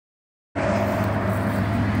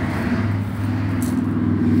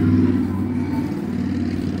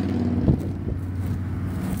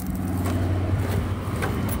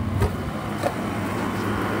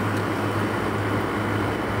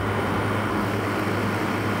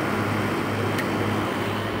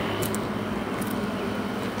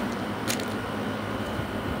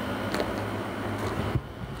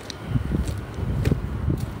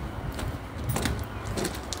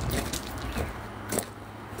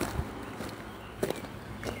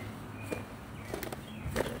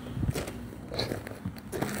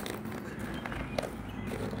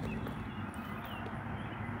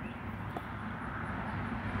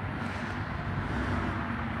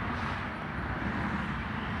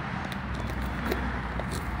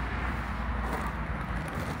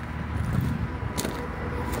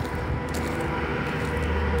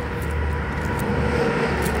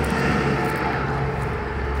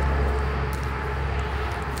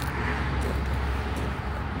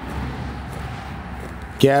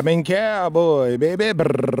Cabin Cowboy, baby.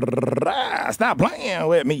 Brrr, stop playing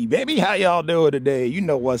with me, baby. How y'all doing today? You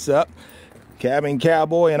know what's up. Cabin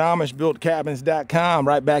Cowboy and Amish-built-cabins.com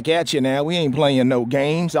right back at you now. We ain't playing no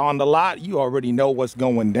games on the lot. You already know what's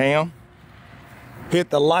going down.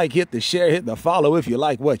 Hit the like, hit the share, hit the follow if you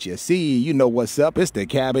like what you see. You know what's up. It's the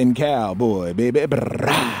Cabin Cowboy, baby.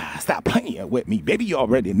 Brrr, stop playing with me, baby. You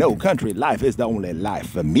already know country life is the only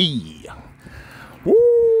life for me. Woo!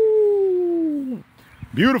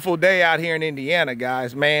 Beautiful day out here in Indiana,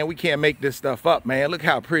 guys. Man, we can't make this stuff up, man. Look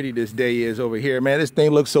how pretty this day is over here, man. This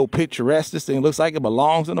thing looks so picturesque. This thing looks like it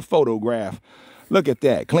belongs in a photograph. Look at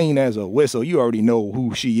that, clean as a whistle. You already know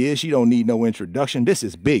who she is. She don't need no introduction. This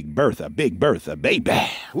is Big Bertha, baby.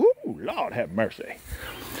 Woo, Lord have mercy.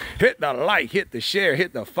 Hit the like, hit the share,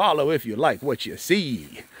 hit the follow if you like what you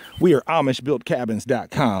see. We are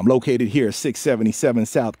Amish-built-cabins.com, located here at 677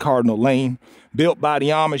 South Cardinal Lane. Built by the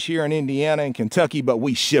Amish here in Indiana and Kentucky, but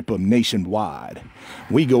we ship them nationwide.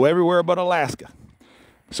 We go everywhere but Alaska.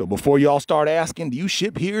 So before y'all start asking, do you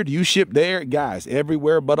ship here? Do you ship there? Guys,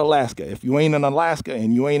 everywhere but Alaska. If you ain't in Alaska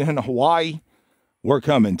and you ain't in Hawaii, we're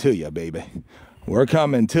coming to you, baby. We're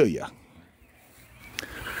coming to you.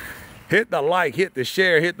 Hit the like, hit the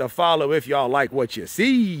share, hit the follow if y'all like what you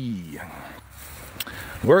see.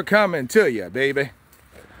 We're coming to you, baby.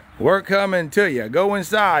 We're coming to you. Go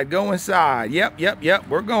inside, go inside. Yep,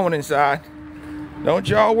 we're going inside. Don't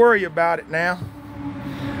y'all worry about it now.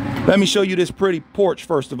 Let me show you this pretty porch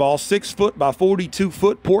first of all. 6 foot by 42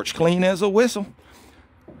 foot porch, clean as a whistle.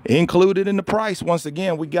 Included in the price. Once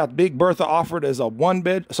again, we got Big Bertha offered as a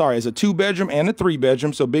 2 bedroom and a 3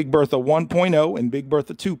 bedroom. So Big Bertha 1.0 and Big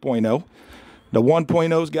Bertha 2.0. The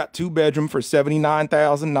 1.0's got 2 bedroom for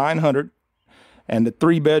 $79,900. And the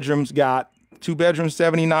 3 bedrooms got 2 bedrooms,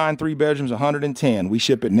 79, 3 bedrooms, 110. We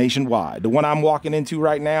ship it nationwide. The one I'm walking into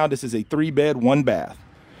right now, this is a 3-bed, 1 bath.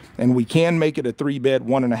 And we can make it a 3-bed,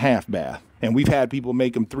 1.5 bath. And we've had people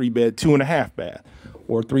make them 3-bed, 2.5 bath.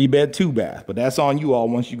 Or 3-bed, 2 bath. But that's on you all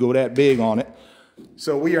once you go that big on it.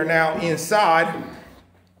 So we are now inside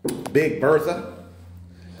Big Bertha.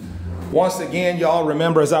 Once again, y'all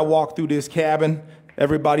remember as I walk through this cabin,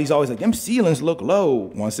 everybody's always like, them ceilings look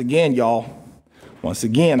low. Once again, y'all. Once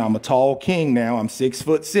again, I'm a tall king now. I'm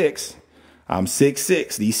 6'6". I'm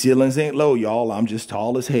 6'6". These ceilings ain't low, y'all. I'm just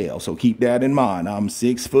tall as hell. So keep that in mind. I'm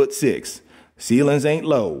 6'6". Ceilings ain't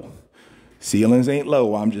low. Ceilings ain't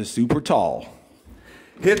low. I'm just super tall.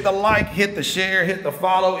 Hit the like, hit the share, hit the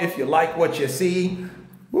follow if you like what you see.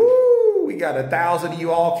 Woo! We got 1,000 of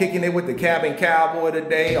you all kicking it with the Cabin Cowboy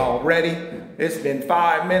today already. It's been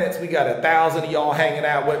 5 minutes. We got 1,000 of y'all hanging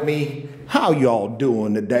out with me. How y'all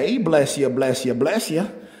doing today? Bless you, bless you, bless you.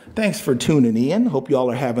 Thanks for tuning in. Hope y'all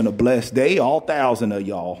are having a blessed day. All 1,000 of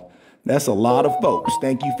y'all. That's a lot of folks.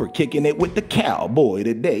 Thank you for kicking it with the cowboy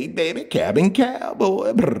today, baby. Cabin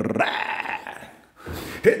Cowboy.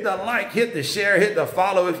 Hit the like, hit the share, hit the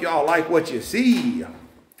follow if y'all like what you see.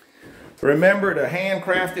 Remember, the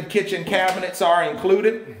handcrafted kitchen cabinets are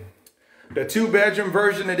included. The 2-bedroom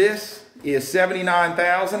version of this is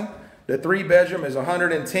 $79,000. The 3-bedroom is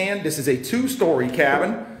 $110,000. This is a 2-story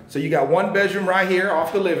cabin. So you got 1 bedroom right here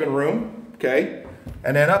off the living room, okay?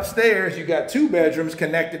 And then upstairs, you got 2 bedrooms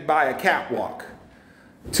connected by a catwalk.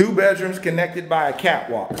 2 bedrooms connected by a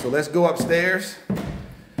catwalk. So let's go upstairs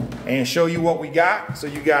and show you what we got. So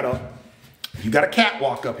you got a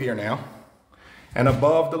catwalk up here now. And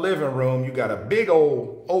above the living room, you got a big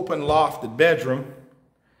old open lofted bedroom.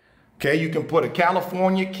 Okay, you can put a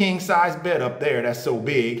California king-size bed up there. That's so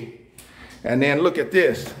big. And then look at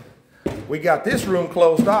this. We got this room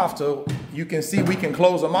closed off, so you can see we can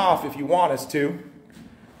close them off if you want us to.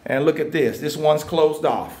 And look at this. This one's closed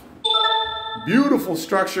off. Beautiful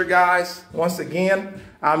structure, guys. Once again,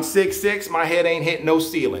 I'm 6'6". My head ain't hitting no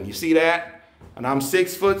ceiling. You see that? And I'm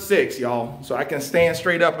 6'6", y'all. So I can stand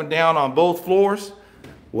straight up and down on both floors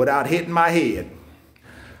without hitting my head.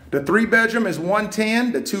 The 3-bedroom is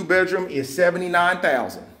 $110,000. The 2-bedroom is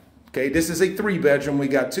 $79,000. Okay, this is a 3-bedroom. We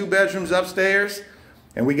got 2 bedrooms upstairs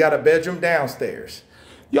and we got a bedroom downstairs.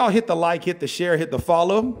 Y'all hit the like, hit the share, hit the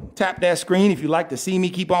follow. Tap that screen if you like to see me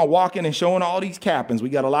keep on walking and showing all these cabins. We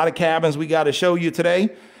got a lot of cabins we got to show you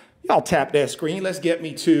today. Y'all tap that screen. Let's get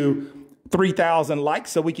me to 3,000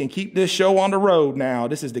 likes so we can keep this show on the road now.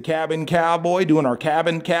 This is the Cabin Cowboy doing our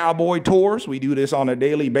Cabin Cowboy tours. We do this on a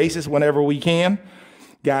daily basis whenever we can.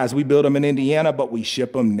 Guys, we build them in Indiana, but we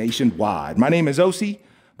ship them nationwide. My name is Osi,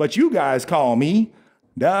 but you guys call me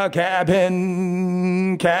the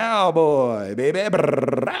Cabin Cowboy, baby.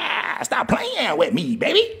 Stop playing with me,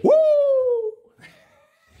 baby. Woo!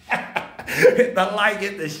 Hit the like,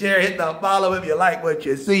 hit the share, hit the follow if you like what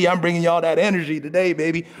you see. I'm bringing y'all that energy today,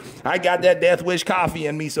 baby. I got that Death Wish coffee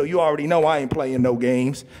in me, so you already know I ain't playing no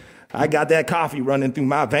games. I got that coffee running through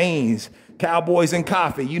my veins. Cowboys and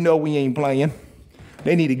coffee, you know we ain't playing.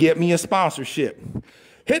 They need to get me a sponsorship.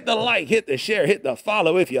 Hit the like, hit the share, hit the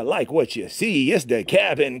follow if you like what you see. It's the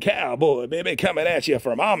Cabin Cowboy, baby, coming at you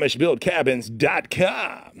from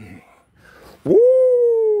Amish-built-cabins.com.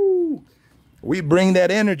 Woo! We bring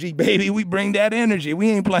that energy, baby. We bring that energy.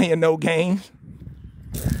 We ain't playing no games.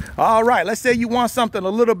 All right, let's say you want something a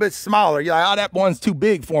little bit smaller. You're like, oh, that one's too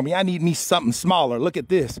big for me. I need me something smaller. Look at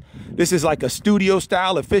this. This is like a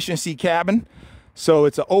studio-style efficiency cabin. So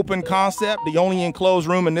it's an open concept. The only enclosed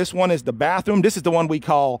room in this one is the bathroom. This is the one we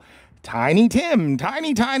call Tiny Tim.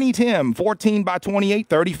 Tiny Tim. 14 by 28,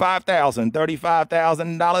 $35,000.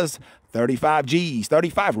 $35,000, 35 G's,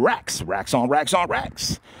 35 racks. Racks on racks on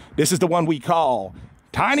racks. This is the one we call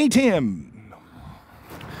Tiny Tim.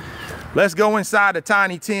 Let's go inside the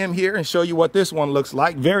Tiny Tim here and show you what this one looks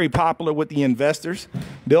like. Very popular with the investors.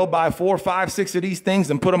 They'll buy 4, 5, 6 of these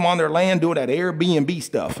things and put them on their land, doing that Airbnb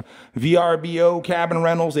stuff. VRBO, cabin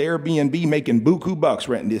rentals, Airbnb, making buku bucks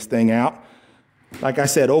renting this thing out. Like I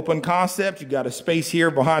said, open concept. You got a space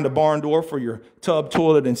here behind the barn door for your tub,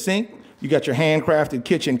 toilet, and sink. You got your handcrafted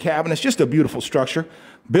kitchen cabinets. Just a beautiful structure.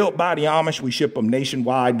 Built by the Amish. We ship them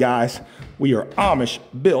nationwide, guys. We are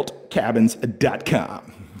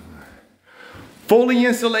Amish-built-cabins.com. Fully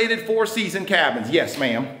insulated 4-season cabins. Yes,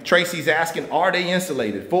 ma'am. Tracy's asking, are they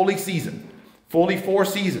insulated? Fully seasoned. Fully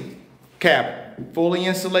 4-season cabin. Fully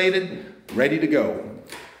insulated, ready to go.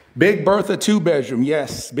 Big Bertha 2-bedroom.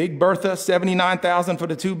 Yes, Big Bertha, $79,000 for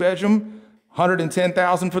the 2-bedroom,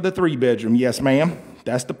 $110,000 for the 3-bedroom. Yes, ma'am.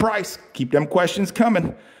 That's the price. Keep them questions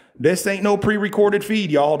coming. This ain't no pre-recorded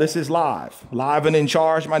feed, y'all. This is live. Live and in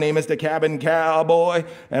charge. My name is the Cabin Cowboy,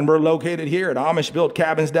 and we're located here at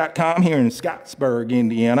Amish-built-cabins.com here in Scottsburg,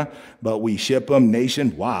 Indiana, but we ship them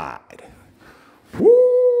nationwide.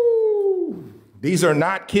 Woo! These are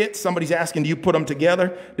not kits. Somebody's asking, do you put them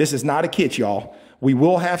together? This is not a kit, y'all. We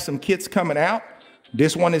will have some kits coming out.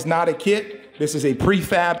 This one is not a kit. This is a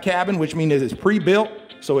prefab cabin, which means it's pre-built,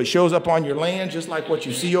 so it shows up on your land just like what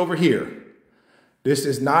you see over here. This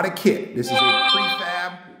is not a kit. This is a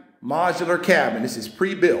prefab modular cabin. This is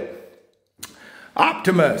pre-built.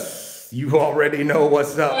 Optimus, you already know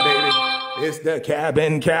what's up, baby. It's the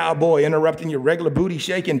Cabin Cowboy, interrupting your regular booty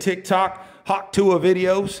shaking TikTok Hawk Tua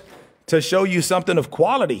videos to show you something of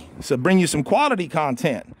quality, to bring you some quality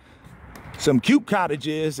content. Some cute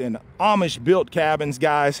cottages and Amish-built cabins,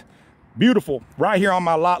 guys. Beautiful, right here on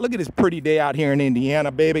my lot. Look at this pretty day out here in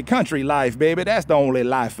Indiana, baby. Country life, baby. That's the only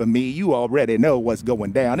life for me. You already know what's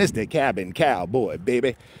going down. It's the Cabin Cowboy,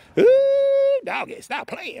 baby. Ooh, doggy, stop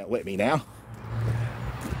playing with me now.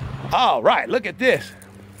 All right, look at this.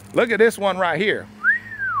 Look at this one right here.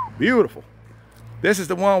 Beautiful. This is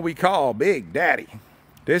the one we call Big Daddy.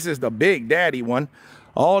 This is the Big Daddy one.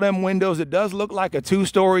 All them windows, it does look like a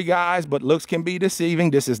 2-story, guys, but looks can be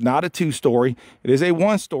deceiving. This is not a 2-story. It is a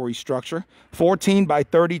 1-story structure, 14 by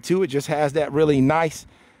 32. It just has that really nice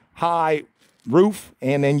high roof,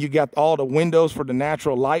 and then you got all the windows for the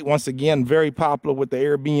natural light. Once again, very popular with the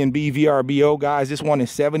Airbnb VRBO, guys. This one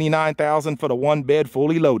is $79,000 for the 1-bed,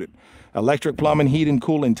 fully loaded. Electric, plumbing, heating,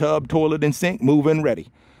 cooling, tub, toilet, and sink, move-in ready.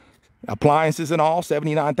 Appliances and all,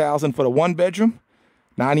 $79,000 for the 1-bedroom.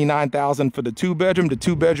 $99,000 for the 2-bedroom. The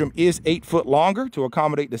 2-bedroom is 8 foot longer to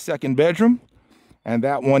accommodate the 2nd bedroom. And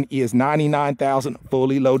that one is $99,000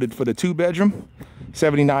 fully loaded for the 2-bedroom.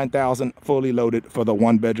 $79,000 fully loaded for the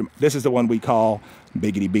 1-bedroom. This is the one we call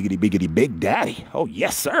Biggity, Biggity, Biggity Big Daddy. Oh,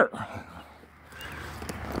 yes, sir.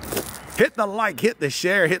 Hit the like, hit the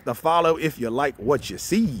share, hit the follow if you like what you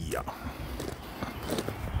see.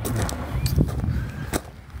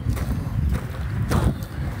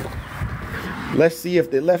 Let's see if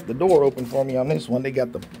they left the door open for me on this one. They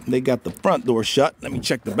got the front door shut. Let me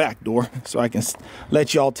check the back door so I can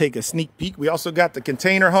let y'all take a sneak peek. We also got the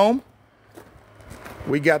container home.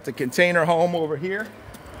 We got the container home over here.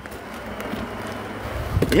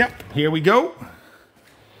 Yep, here we go.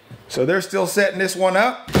 So they're still setting this one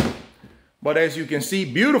up. But as you can see,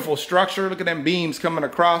 beautiful structure. Look at them beams coming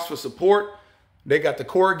across for support. They got the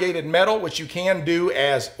corrugated metal, which you can do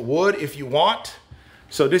as wood if you want.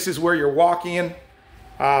 So this is where your walk-in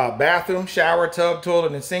bathroom, shower, tub,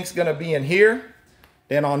 toilet, and sink's gonna be in here.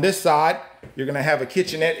 Then on this side, you're gonna have a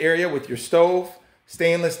kitchenette area with your stove,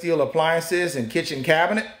 stainless steel appliances, and kitchen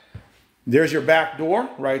cabinet. There's your back door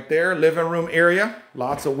right there, living room area.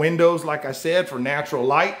 Lots of windows, like I said, for natural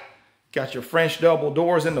light. Got your French double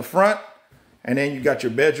doors in the front, and then you got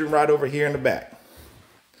your bedroom right over here in the back.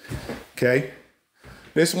 Okay.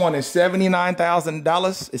 This one is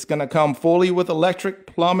 $79,000. It's going to come fully with electric,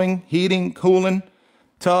 plumbing, heating, cooling,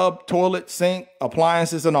 tub, toilet, sink,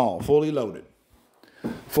 appliances, and all. Fully loaded.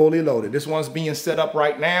 Fully loaded. This one's being set up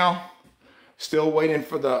right now. Still waiting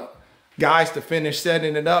for the guys to finish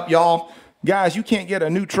setting it up. Y'all, guys, you can't get a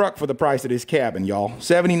new truck for the price of this cabin, y'all.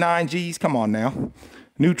 79 G's, come on now.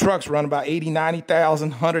 New trucks run about 80,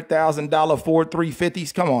 90,000, $100,000 Ford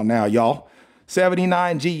 350s. Come on now, y'all.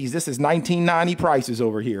 79 G's. This is 1990 prices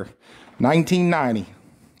over here. 1990.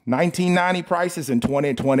 1990 prices in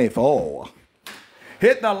 2024.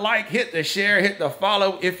 Hit the like, hit the share, hit the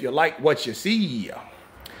follow if you like what you see.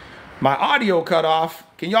 My audio cut off.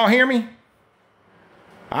 Can y'all hear me?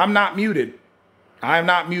 I'm not muted. I'm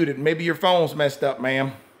not muted. Maybe your phone's messed up,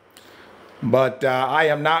 ma'am. But I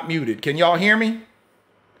am not muted. Can y'all hear me?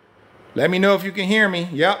 Let me know if you can hear me.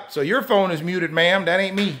 Yep. So your phone is muted, ma'am. That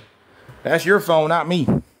ain't me. That's your phone, not me.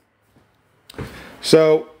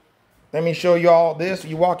 So let me show y'all this.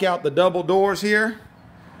 You walk out the double doors here.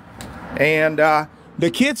 And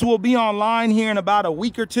the kits will be online here in about a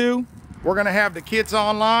week or two. We're going to have the kits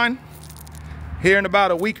online here in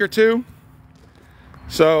about a week or two.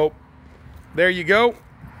 So there you go.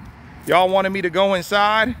 Y'all wanted me to go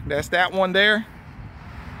inside. That's that one there.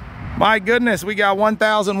 My goodness, we got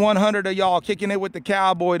 1,100 of y'all kicking it with the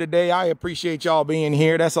cowboy today. I appreciate y'all being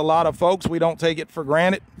here. That's a lot of folks. We don't take it for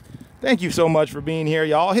granted. Thank you so much for being here,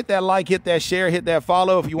 y'all. Hit that like, hit that share, hit that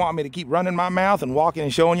follow if you want me to keep running my mouth and walking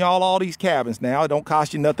and showing y'all all these cabins now. It don't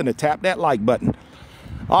cost you nothing to tap that like button.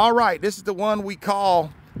 All right, this is the one we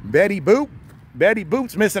call Betty Boop. Betty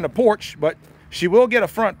Boop's missing a porch, but she will get a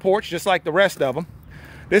front porch just like the rest of them.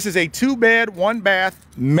 This is a 2-bed, 1-bath,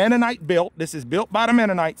 Mennonite built. This is built by the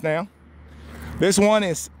Mennonites now. This one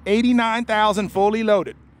is $89,000 fully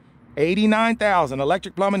loaded. $89,000.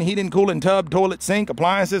 Electric, plumbing, heating, cooling, tub, toilet, sink,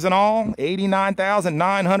 appliances, and all.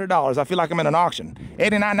 $89,900. I feel like I'm in an auction.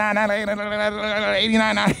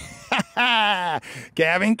 $89,900.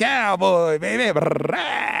 Cabin cowboy, baby.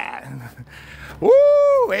 Woo!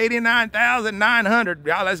 $89,900.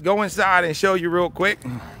 Y'all, let's go inside and show you real quick.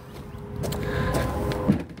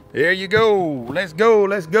 There you go. Let's go.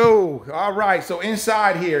 Let's go. All right. So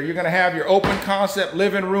inside here, you're going to have your open concept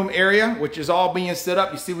living room area, which is all being set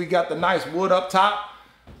up. You see, we got the nice wood up top.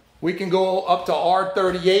 We can go up to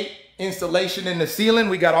R38 installation in the ceiling.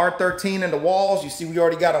 We got R13 in the walls. You see, we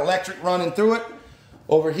already got electric running through it.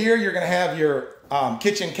 Over here, you're going to have your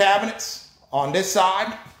kitchen cabinets on this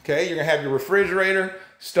side. Okay. You're going to have your refrigerator,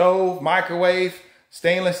 stove, microwave,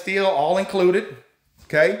 stainless steel, all included.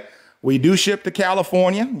 Okay. We do ship to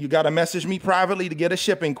California. You got to message me privately to get a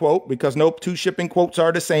shipping quote because no two shipping quotes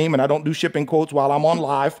are the same, and I don't do shipping quotes while I'm on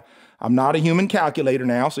live. I'm not a human calculator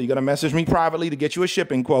now, so you got to message me privately to get you a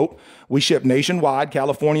shipping quote. We ship nationwide.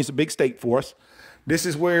 California's a big state for us. This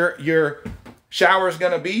is where your shower is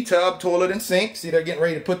going to be, tub, toilet, and sink. See, they're getting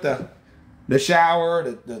ready to put the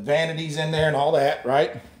shower, the vanities in there and all that,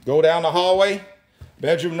 right? Go down the hallway.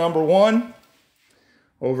 Bedroom number 1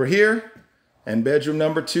 over here. And bedroom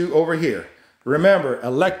number 2 over here. Remember,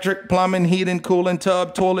 electric, plumbing, heating, cooling,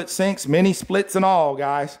 tub, toilet, sinks, mini splits and all,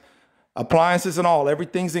 guys. Appliances and all.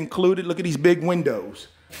 Everything's included. Look at these big windows.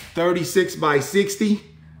 36 by 60.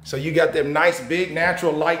 So you got them nice big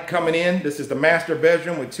natural light coming in. This is the master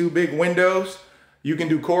bedroom with 2 big windows. You can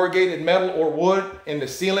do corrugated metal or wood in the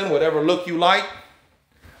ceiling, whatever look you like.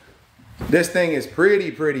 This thing is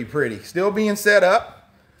pretty, pretty, pretty. Still being set up.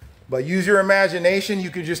 But use your imagination. You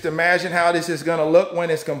can just imagine how this is going to look when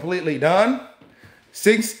it's completely done.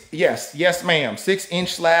 Yes, ma'am.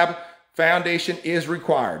 6-inch slab foundation is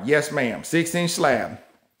required. Yes, ma'am. 6-inch slab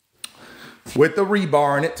with the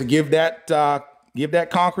rebar in it to give that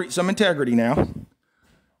concrete some integrity now.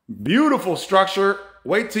 Beautiful structure.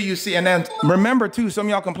 Wait till you see. And then remember too, some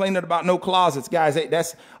of y'all complaining about no closets, guys.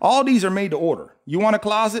 That's all. These are made to order. You want a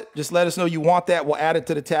closet? Just let us know you want that. We'll add it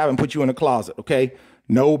to the tab and put you in a closet. Okay.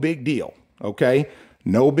 No big deal, okay?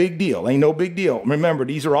 No big deal, ain't no big deal. Remember,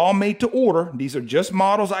 these are all made to order. These are just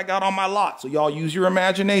models I got on my lot. So y'all use your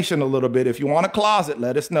imagination a little bit. If you want a closet,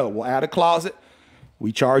 let us know. We'll add a closet.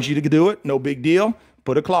 We charge you to do it, no big deal.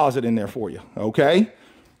 Put a closet in there for you, okay?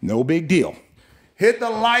 No big deal. Hit the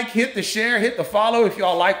like, hit the share, hit the follow if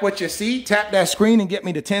y'all like what you see. Tap that screen and get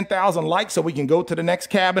me to 10,000 likes so we can go to the next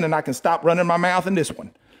cabin and I can stop running my mouth in this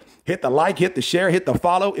one. Hit the like, hit the share, hit the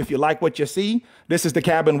follow if you like what you see. This is the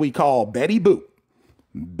cabin we call Betty Boop.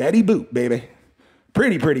 Betty Boop, baby.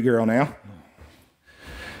 Pretty, pretty girl now.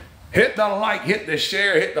 Hit the like, hit the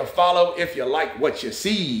share, hit the follow if you like what you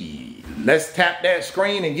see. Let's tap that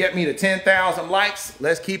screen and get me to 10,000 likes.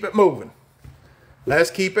 Let's keep it moving.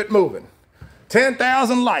 Let's keep it moving.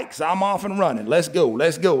 10,000 likes. I'm off and running. Let's go,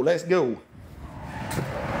 let's go, let's go.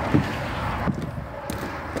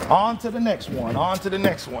 On to the next one, on to the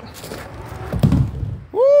next one.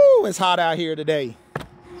 Woo, it's hot out here today.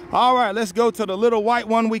 All right, let's go to the little white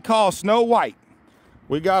one we call Snow White.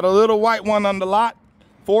 We got a little white one on the lot,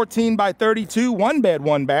 14 by 32, 1 bed,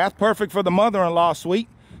 1 bath, perfect for the mother-in-law suite.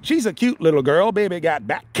 She's a cute little girl, baby got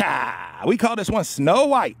back. We call this one Snow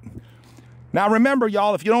White. Now remember,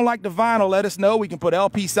 y'all, if you don't like the vinyl, let us know. We can put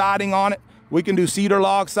LP siding on it. We can do cedar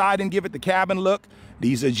log siding, give it the cabin look.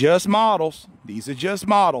 These are just models. These are just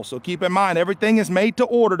models. So keep in mind, everything is made to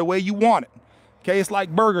order the way you want it. Okay, it's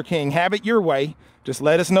like Burger King. Have it your way. Just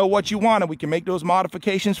let us know what you want and we can make those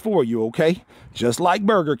modifications for you, okay? Just like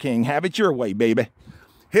Burger King. Have it your way, baby.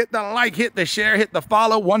 Hit the like, hit the share, hit the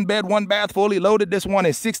follow. 1 bed, 1 bath, fully loaded. This one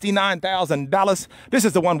is $69,000. This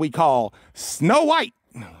is the one we call Snow White.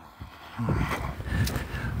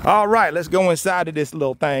 All right, let's go inside of this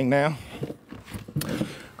little thing now.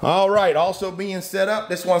 All right, also being set up,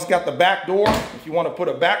 this one's got the back door if you want to put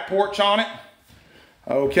a back porch on it.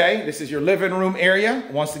 Okay, this is your living room area.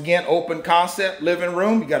 Once again, open concept living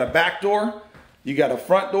room. You got a back door, you got a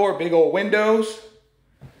front door, big old windows.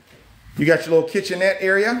 You got your little kitchenette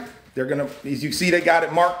area. They're gonna, as you see, they got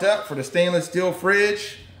it marked up for the stainless steel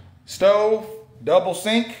fridge, stove, double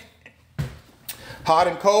sink, hot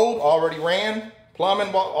and cold, already ran,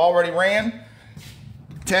 plumbing already ran,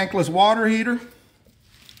 tankless water heater.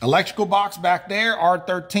 Electrical box back there,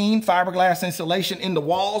 R13, fiberglass insulation in the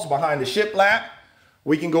walls behind the shiplap.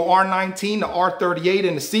 We can go R19 to R38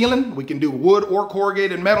 in the ceiling. We can do wood or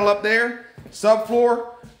corrugated metal up there.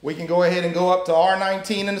 Subfloor, we can go ahead and go up to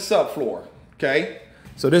R19 in the subfloor, okay?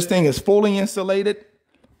 So this thing is fully insulated,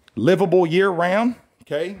 livable year round,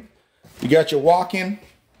 okay? You got your walk-in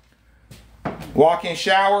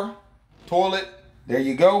shower, toilet, there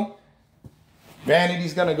you go.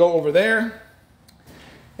 Vanity's gonna go over there.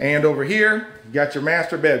 And over here, you got your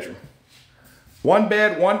master bedroom. 1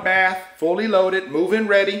 bed, 1 bath, fully loaded, move-in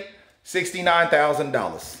ready,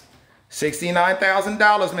 $69,000.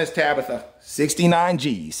 $69,000, Miss Tabitha. 69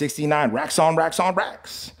 G, 69 racks on racks on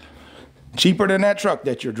racks. Cheaper than that truck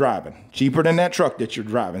that you're driving. Cheaper than that truck that you're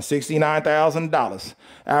driving, $69,000.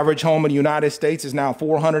 Average home in the United States is now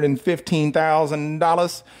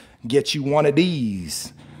 $415,000. Get you one of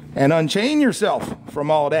these and unchain yourself from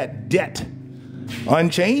all that debt.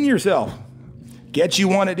 Unchain yourself. Get you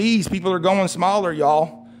one of these. People are going smaller,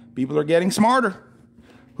 y'all. People are getting smarter.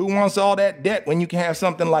 Who wants all that debt when you can have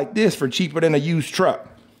something like this for cheaper than a used truck?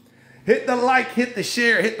 Hit the like, hit the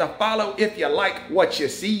share, hit the follow if you like what you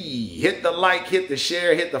see. Hit the like, hit the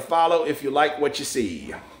share, hit the follow if you like what you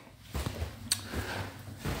see.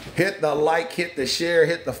 Hit the like, hit the share,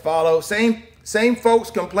 hit the follow. Same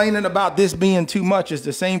folks complaining about this being too much as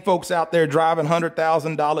the same folks out there driving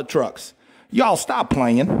 $100,000 trucks. Y'all stop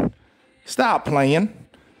playing. Stop playing.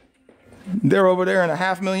 They're over there in a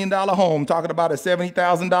 $500,000 home talking about a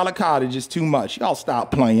 $70,000 cottage is too much. Y'all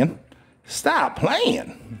stop playing. Stop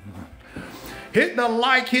playing. Hit the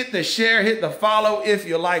like, hit the share, hit the follow if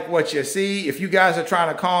you like what you see. If you guys are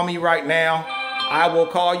trying to call me right now, I will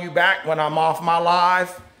call you back when I'm off my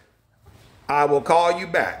live. I will call you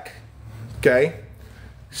back. Okay?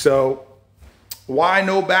 So, why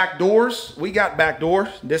no back doors? We got back doors.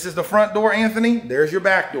 This is the front door, Anthony. There's your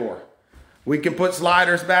back door. We can put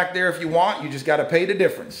sliders back there if you want. You just got to pay the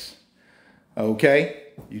difference. Okay?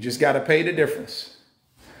 You just got to pay the difference.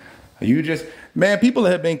 Man, people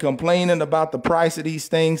have been complaining about the price of these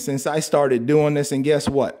things since I started doing this. And guess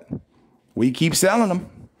what? We keep selling them.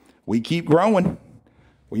 We keep growing.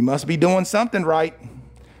 We must be doing something right.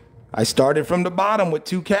 I started from the bottom with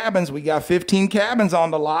 2 cabins. We got 15 cabins on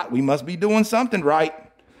the lot. We must be doing something right.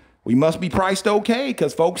 We must be priced okay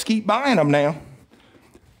because folks keep buying them now.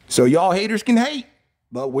 So y'all haters can hate,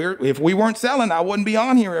 but if we weren't selling, I wouldn't be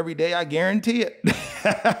on here every day. I guarantee it.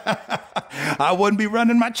 I wouldn't be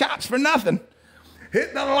running my chops for nothing.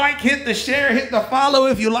 Hit the like, hit the share, hit the follow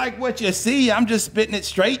if you like what you see. I'm just spitting it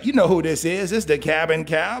straight. You know who this is. It's the Cabin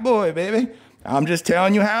Cowboy, baby. I'm just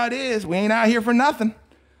telling you how it is. We ain't out here for nothing.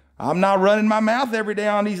 I'm not running my mouth every day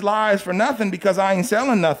on these lives for nothing because I ain't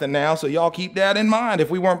selling nothing now. So y'all keep that in mind. If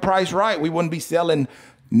we weren't priced right, we wouldn't be selling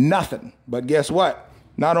nothing. But guess what?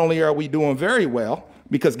 Not only are we doing very well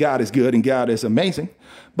because God is good and God is amazing,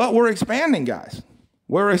 but we're expanding, guys.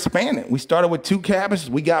 We're expanding. We started with 2 cabins.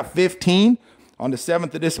 We got 15 on the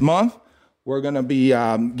 7th of this month. We're going to be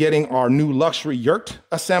getting our new luxury yurt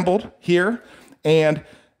assembled here. And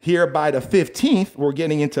here by the 15th, we're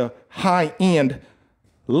getting into high-end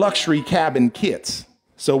luxury cabin kits.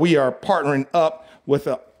 So we are partnering up with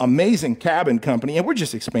an amazing cabin company and we're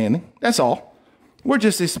just expanding. That's all. We're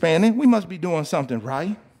just expanding. We must be doing something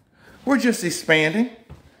right. We're just expanding.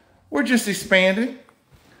 We're just expanding.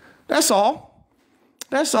 That's all.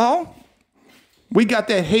 That's all. We got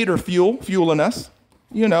that hater fueling us.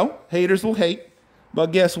 You know, haters will hate.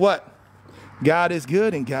 But guess what? God is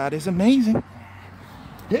good and God is amazing.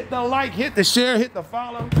 Hit the like, hit the share, hit the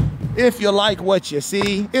follow. If you like what you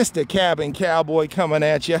see, it's the Cabin Cowboy coming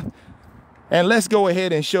at you. And let's go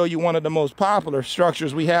ahead and show you one of the most popular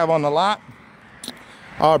structures we have on the lot.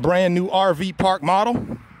 Our brand new RV park model.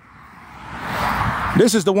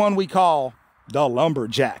 This is the one we call the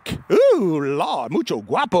Lumberjack. Ooh, Lord, mucho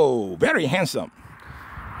guapo. Very handsome.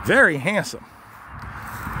 Very handsome.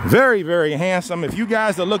 Very, very handsome. If you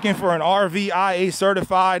guys are looking for an RVIA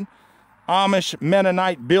certified Amish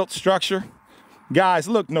Mennonite built structure, guys,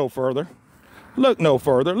 look no further. Look no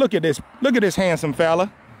further. Look at this. Look at this handsome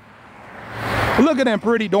fella. Look at them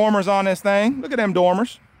pretty dormers on this thing. Look at them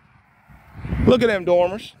dormers. Look at them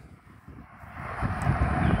dormers.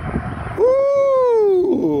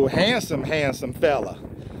 Ooh, handsome, handsome fella.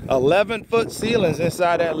 11-foot ceilings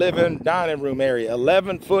inside that living dining room area.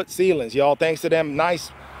 11-foot ceilings, y'all, thanks to them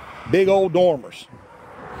nice big old dormers.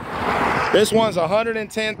 This one's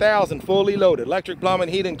 $110,000 fully loaded. Electric, plumbing,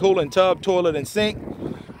 heating, cooling, tub, toilet, and sink.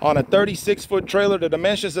 On a 36-foot trailer, the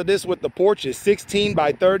dimensions of this with the porch is 16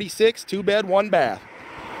 by 36, 2-bed, 1-bath.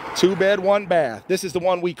 2-bed, 1-bath. This is the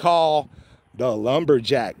one we call the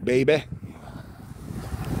Lumberjack, baby.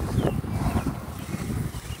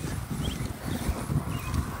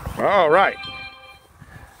 All right.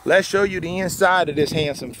 Let's show you the inside of this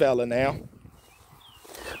handsome fella now.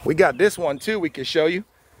 We got this one too we can show you.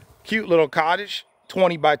 Cute little cottage,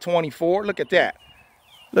 20 by 24. Look at that.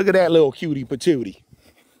 Look at that little cutie patootie.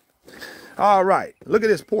 All right, look at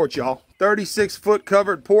this porch, y'all. 36-foot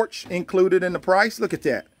covered porch included in the price. Look at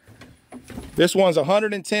that. This one's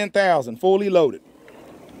 $110,000 fully loaded.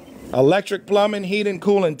 Electric, plumbing, heating,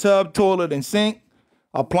 cooling, tub, toilet, and sink.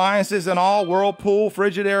 Appliances and all, Whirlpool,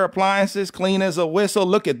 Frigidaire appliances, clean as a whistle.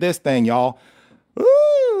 Look at this thing, y'all.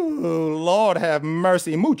 Ooh, Lord have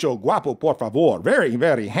mercy. Mucho guapo, por favor. Very,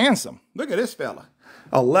 very handsome. Look at this fella.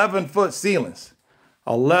 11-foot ceilings.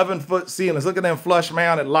 11-foot ceilings. Look at them flush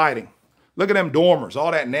mounted lighting. Look at them dormers,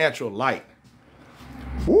 all that natural light.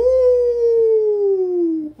 Woo!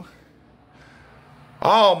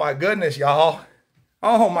 Oh my goodness, y'all.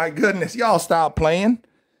 Oh my goodness. Y'all stop playing.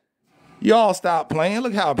 Y'all stop playing.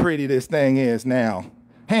 Look how pretty this thing is now.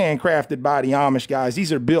 Handcrafted by the Amish, guys.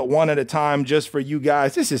 These are built one at a time just for you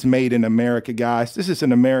guys. This is made in America, guys. This is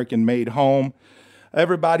an American-made home.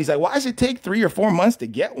 Everybody's like, why does it take 3 or 4 months to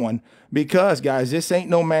get one? Because, guys, this ain't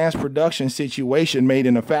no mass production situation made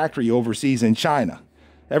in a factory overseas in China.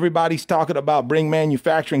 Everybody's talking about bring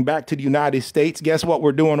manufacturing back to the United States. Guess what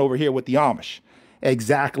we're doing over here with the Amish?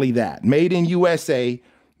 Exactly that. Made in USA,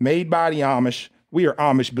 made by the Amish. We are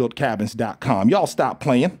AmishBuiltCabins.com. Y'all stop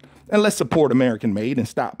playing and let's support American made and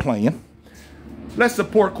stop playing. Let's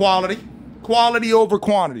support quality. Quality over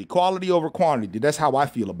quantity. Quality over quantity. That's how I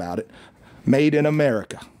feel about it. Made in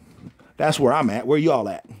America. That's where I'm at. Where y'all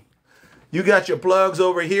at? You got your plugs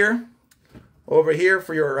over here. Over here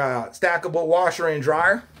for your stackable washer and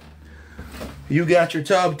dryer. You got your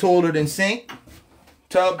tub, toilet, and sink.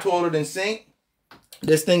 Tub, toilet, and sink.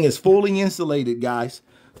 This thing is fully insulated, guys,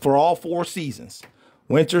 for all 4 seasons.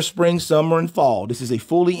 Winter, spring, summer, and fall. This is a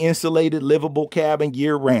fully insulated, livable cabin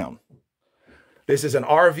year-round. This is an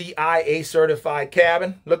RVIA certified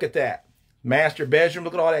cabin. Look at that. Master bedroom.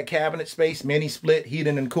 Look at all that cabinet space. Mini split,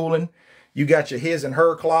 heating and cooling. You got your his and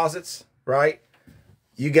her closets, right?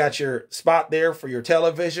 You got your spot there for your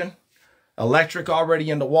television. Electric already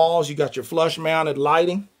in the walls. You got your flush mounted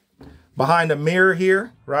lighting. Behind the mirror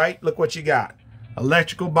here, right? Look what you got.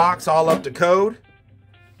 Electrical box all up to code.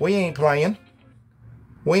 We ain't playing.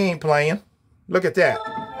 We ain't playing. Look at that.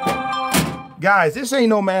 Guys, this ain't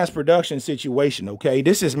no mass production situation, okay?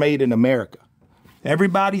 This is made in America.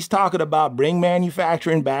 Everybody's talking about bring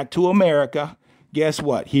manufacturing back to America. Guess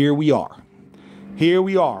what? Here we are. Here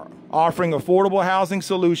we are, offering affordable housing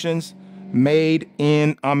solutions made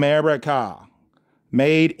in America.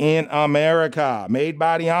 Made in America. Made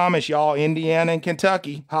by the Amish, y'all. Indiana and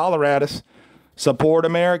Kentucky. Holler at us. Support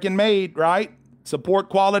American made, right? Support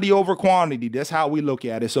quality over quantity. That's how we look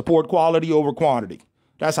at it. Support quality over quantity.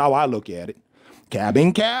 That's how I look at it.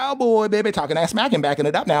 Cabin Cowboy, baby. Talking that smack and backing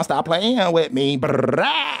it up now. Stop playing with me.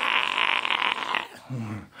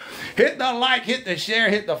 Hit the like, hit the share,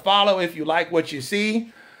 hit the follow if you like what you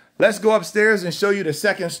see. Let's go upstairs and show you the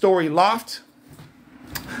 2nd story loft.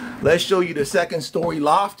 Let's show you the 2nd story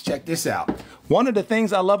loft. Check this out. One of the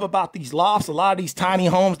things I love about these lofts, a lot of these tiny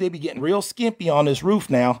homes, they be getting real skimpy on this roof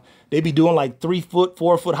now. They be doing like 3 foot,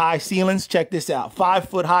 4 foot high ceilings. Check this out, 5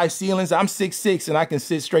 foot high ceilings. I'm 6'6" and I can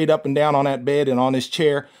sit straight up and down on that bed and on this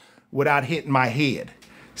chair without hitting my head.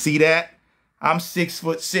 See that? I'm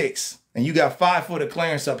 6'6" and you got 5 foot of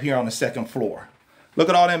clearance up here on the second floor. Look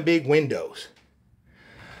at all them big windows.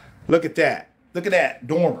 Look at that. Look at that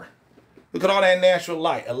dormer. Look at all that natural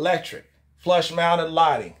light, electric, flush mounted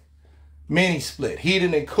lighting. Mini split,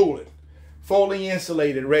 heating and cooling, fully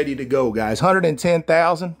insulated, ready to go, guys.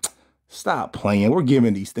 $110,000. Stop playing. We're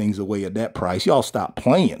giving these things away at that price. Y'all stop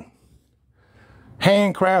playing.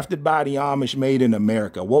 Handcrafted by the Amish, made in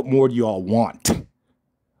America. What more do y'all want?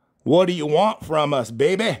 What do you want from us,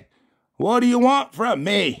 baby? What do you want from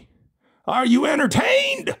me? Are you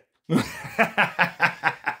entertained?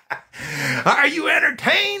 Are you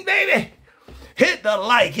entertained, baby? Hit the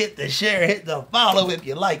like, hit the share, hit the follow if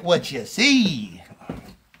you like what you see.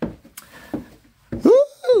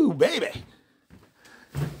 Woo, baby.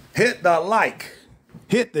 Hit the like,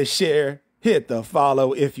 hit the share, hit the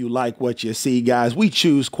follow if you like what you see, guys. We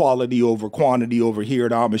choose quality over quantity over here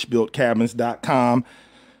at Amishbuiltcabins.com.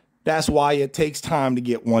 That's why it takes time to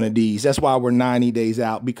get one of these. That's why we're 90 days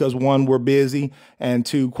out, because 1, we're busy, and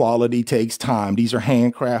 2, quality takes time. These are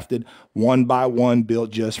handcrafted, 1 by 1,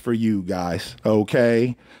 built just for you guys,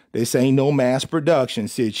 okay? This ain't no mass production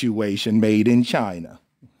situation made in China.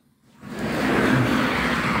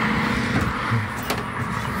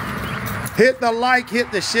 Hit the like,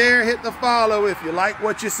 hit the share, hit the follow if you like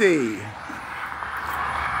what you see.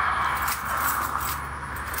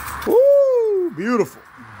 Woo, beautiful.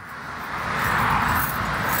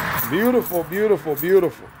 Beautiful, beautiful,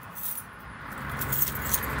 beautiful.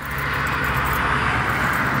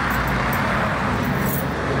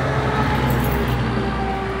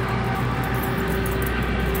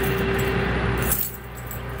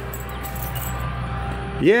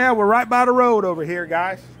 Yeah, we're right by the road over here,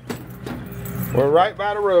 guys. We're right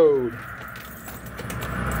by the road.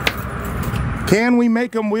 Can we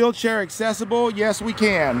make them wheelchair accessible? Yes, we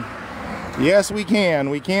can. Yes, we can.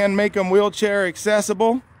 We can make them wheelchair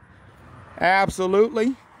accessible.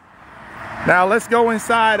 Absolutely. Now let's go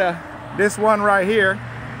inside this one right here.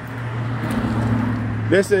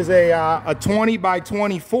 This is a 20 by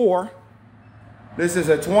 24. This is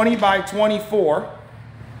a 20 by 24,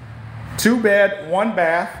 2-bed,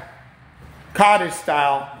 1-bath, cottage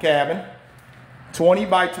style cabin, 20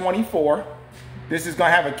 by 24. This is gonna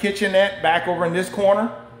have a kitchenette back over in this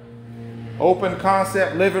corner. Open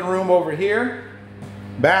concept living room over here.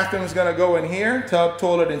 Bathroom's gonna go in here, tub,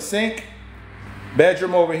 toilet, and sink.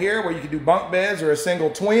 Bedroom over here where you can do bunk beds or a single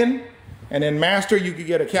twin. And then master, you could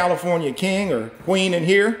get a California king or queen in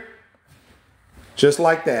here. Just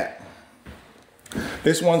like that.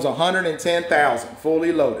 This one's $110,000,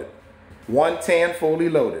 fully loaded. 110 fully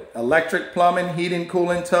loaded. Electric, plumbing, heating,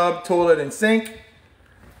 cooling, tub, toilet, and sink.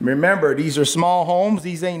 Remember, these are small homes.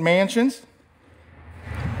 These ain't mansions.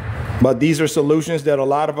 But these are solutions that a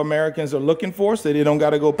lot of Americans are looking for, so they don't got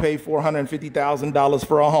to go pay $450,000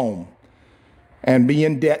 for a home and be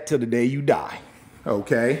in debt till the day you die,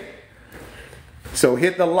 okay? So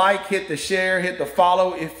hit the like, hit the share, hit the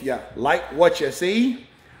follow if you like what you see.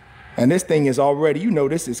 And this thing is already, you know,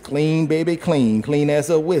 this is clean, baby, clean. Clean as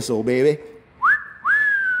a whistle, baby.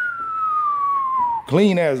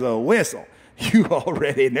 Clean as a whistle. You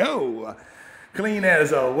already know. Clean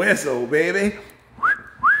as a whistle, baby.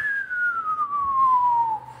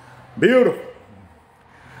 Beautiful.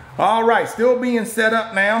 All right, still being set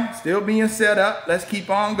up now. Still being set up. Let's keep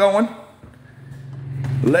on going.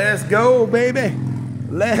 Let's go, baby.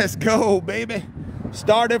 Let's go, baby.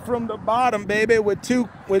 Started from the bottom, baby, with two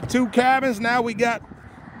cabins. Now we got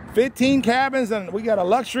 15 cabins, and we got a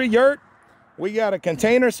luxury yurt. We got a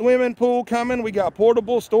container swimming pool coming. We got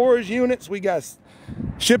portable storage units. We got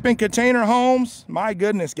shipping container homes. My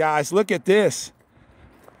goodness, guys, look at this.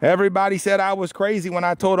 Everybody said I was crazy when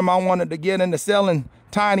I told them I wanted to get into selling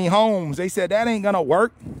tiny homes. They said that ain't gonna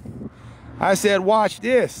work. I said, watch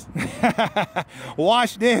this.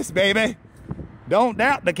 Watch this, baby. Don't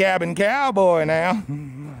doubt the cabin cowboy now.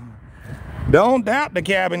 Don't doubt the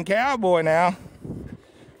cabin cowboy now.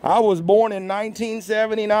 I was born in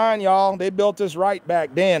 1979, y'all. They built us right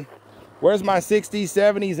back then. Where's my 60s,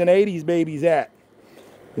 70s, and 80s babies at?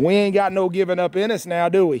 We ain't got no giving up in us now,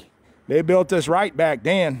 do we? They built us right back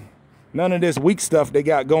then. None of this weak stuff they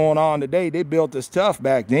got going on today. They built us tough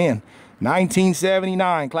back then.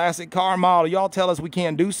 1979, classic car model. Y'all tell us we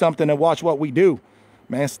can't do something and watch what we do.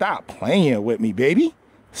 Man, stop playing with me, baby.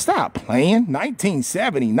 Stop playing.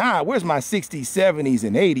 1979. Where's my 60s, 70s,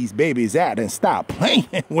 and 80s babies at? And stop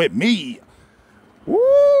playing with me.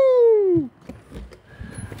 Woo!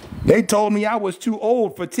 They told me I was too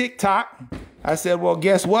old for TikTok. I said, well,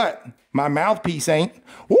 guess what? My mouthpiece ain't.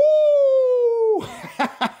 Woo!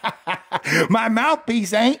 My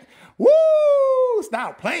mouthpiece ain't. Woo!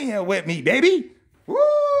 Stop playing with me, baby. Woo!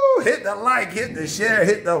 Hit the like, hit the share,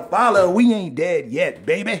 hit the follow. We ain't dead yet,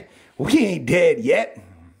 baby. We ain't dead yet.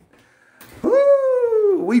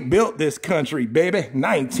 Woo! We built this country, baby.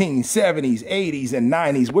 1970s, 80s, and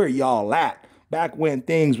 90s. Where y'all at? Back when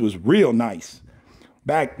things was real nice.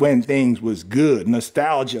 Back when things was good.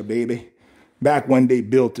 Nostalgia, baby. Back when they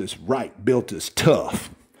built us right, built us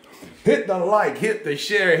tough. Hit the like, hit the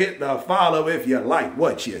share, hit the follow if you like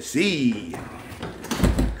what you see.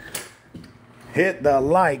 Hit the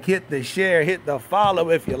like, hit the share, hit the follow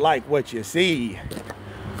if you like what you see.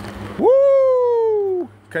 Woo!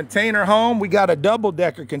 Container home. We got a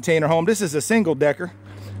double-decker container home. This is a single-decker.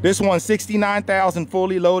 This one's $69,000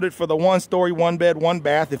 fully loaded for the 1-story, 1-bed,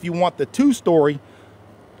 1-bath. If you want the 2-story,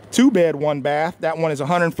 2-bed, 1-bath, that one is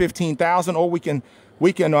 $115,000. Or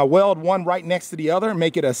we can weld one right next to the other,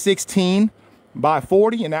 make it a 16 by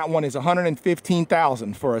 40, and that one is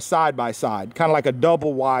 $115,000 for a side-by-side. Kind of like a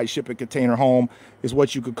double-wide shipping container home is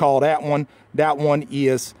what you could call that one. That one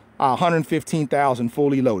is $115,000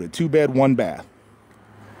 fully loaded, 2-bed, 1-bath.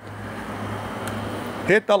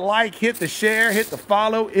 Hit the like, hit the share, hit the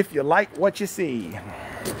follow if you like what you see.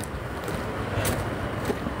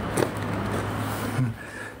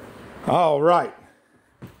 All right.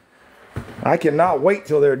 I cannot wait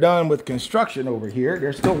till they're done with construction over here.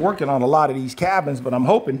 They're still working on a lot of these cabins, but I'm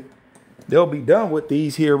hoping they'll be done with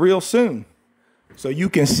these here real soon so you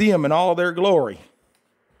can see them in all their glory.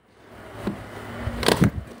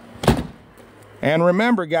 And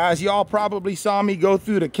remember, guys, y'all probably saw me go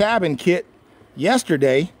through the cabin kit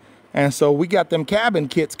yesterday, and so we got them cabin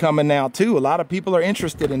kits coming now too. A lot of people are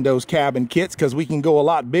interested in those cabin kits because we can go a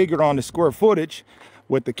lot bigger on the square footage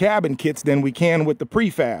with the cabin kits than we can with the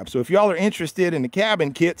prefab. So if y'all are interested in the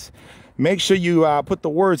cabin kits, make sure you put the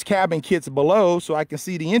words cabin kits below so I can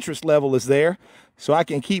see the interest level is there, so I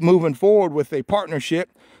can keep moving forward with a partnership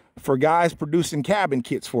for guys producing cabin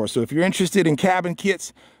kits for us. So if you're interested in cabin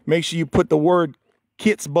kits, make sure you put the word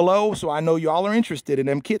kits below so I know y'all are interested in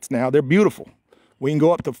them kits now. They're beautiful. We can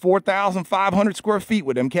go up to 4,500 square feet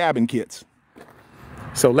with them cabin kits.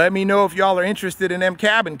 So let me know if y'all are interested in them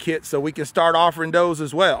cabin kits so we can start offering those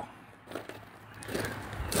as well.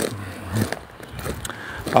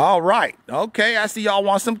 All right. Okay, I see y'all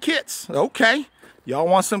want some kits. Okay. Y'all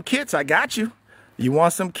want some kits? I got you. You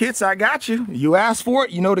want some kits? I got you. You asked for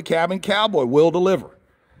it. You know the Cabin Cowboy will deliver.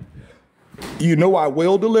 You know I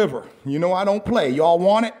will deliver. You know I don't play. Y'all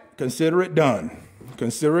want it? Consider it done.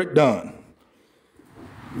 Consider it done.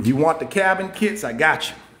 You want the cabin kits? I got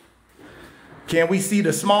you. Can we see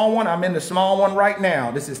the small one? I'm in the small one right now.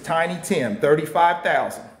 This is Tiny Tim,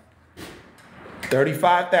 $35,000.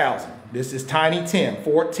 $35,000. This is Tiny Tim,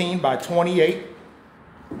 14 by 28.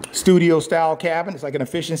 Studio style cabin. It's like an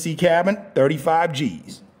efficiency cabin, 35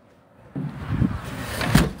 G's.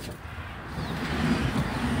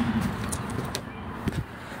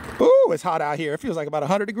 Ooh, it's hot out here. It feels like about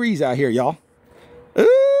 100 degrees out here, y'all.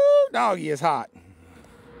 Ooh, doggy, it's hot.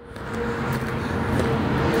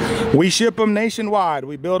 We ship them nationwide.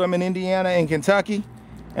 We build them in Indiana and Kentucky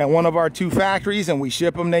at one of our 2 factories, and we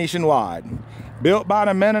ship them nationwide. Built by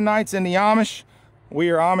the Mennonites and the Amish. We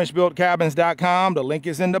are AmishBuiltCabins.com. The link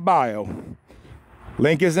is in the bio.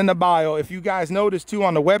 Link is in the bio. If you guys noticed too,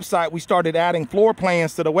 on the website, we started adding floor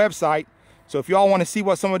plans to the website. So if y'all want to see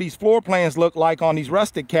what some of these floor plans look like on these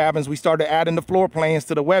rustic cabins, we started adding the floor plans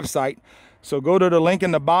to the website. So go to the link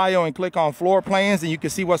in the bio and click on floor plans, and you can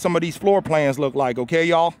see what some of these floor plans look like. Okay,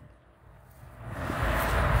 y'all?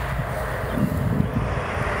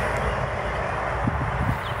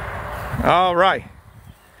 All right.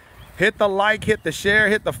 Hit the like, hit the share,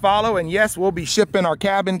 hit the follow, and yes, we'll be shipping our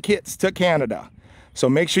cabin kits to Canada. So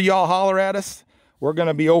make sure y'all holler at us. We're going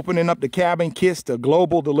to be opening up the cabin kits to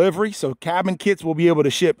global delivery. So cabin kits will be able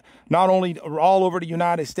to ship not only all over the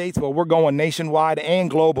United States, but we're going nationwide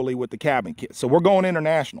and globally with the cabin kits. So we're going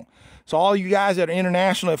international. So all you guys that are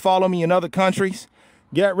international that follow me in other countries,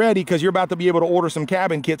 get ready, because you're about to be able to order some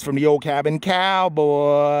cabin kits from the old Cabin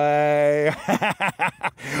Cowboy.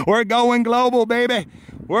 We're going global, baby.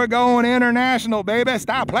 We're going international, baby.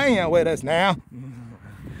 Stop playing with us now.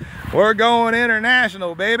 We're going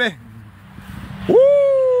international, baby.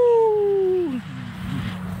 Woo!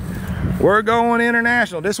 We're going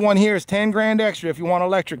international. This one here is 10 grand extra if you want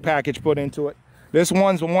electric package put into it. This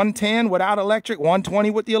one's 110 without electric, 120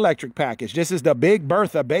 with the electric package. This is the Big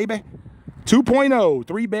Bertha, baby. 2.0,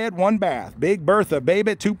 3-bed, 1-bath. Big Bertha,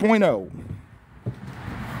 baby, 2.0.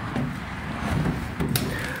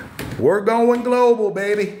 We're going global,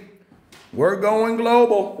 baby. We're going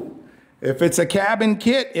global. If it's a cabin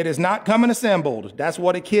kit, it is not coming assembled. That's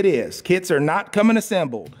what a kit is. Kits are not coming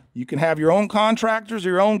assembled. You can have your own contractors,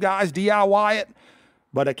 your own guys DIY it,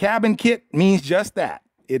 but a cabin kit means just that.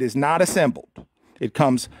 It is not assembled. It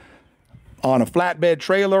comes on a flatbed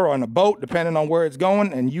trailer or on a boat, depending on where it's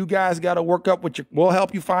going, and you guys got to work up with your, we'll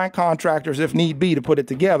help you find contractors if need be to put it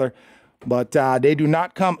together, but they do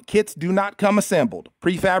not come, kits do not come assembled.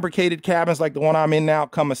 Prefabricated cabins like the one I'm in now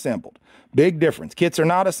come assembled. Big difference. Kits are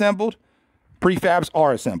not assembled. Prefabs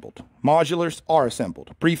are assembled. Modulars are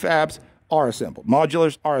assembled. Prefabs are assembled.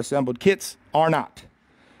 Modulars are assembled. Kits are not.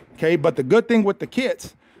 Okay, but the good thing with the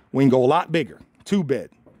kits, we can go a lot bigger.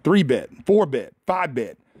 2-bed, 3-bed, 4-bed,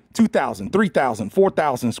 5-bed, 2,000, 3,000,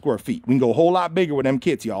 4,000 square feet. We can go a whole lot bigger with them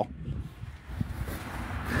kits, y'all.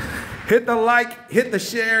 Hit the like, hit the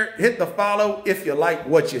share, hit the follow if you like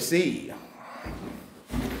what you see.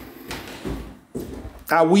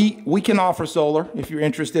 We can offer solar if you're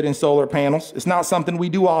interested in solar panels. It's not something we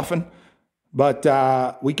do often,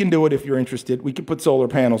 but we can do it if you're interested. We can put solar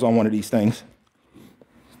panels on one of these things.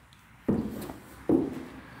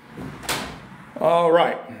 All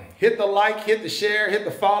right. Hit the like, hit the share, hit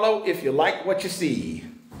the follow if you like what you see.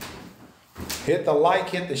 Hit the like,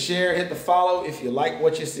 hit the share, hit the follow if you like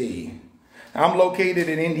what you see. I'm located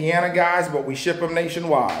in Indiana, guys, but we ship them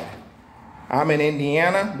nationwide. I'm in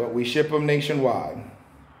Indiana, but we ship them nationwide.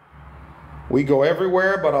 We go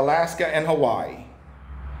everywhere but Alaska and Hawaii.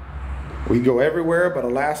 We go everywhere but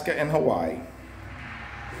Alaska and Hawaii.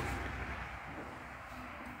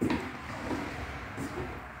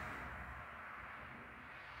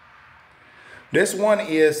 This one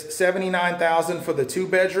is $79,000 for the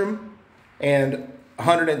 2-bedroom and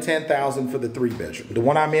 $110,000 for the 3-bedroom. The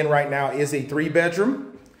one I'm in right now is a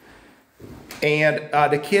 3-bedroom, and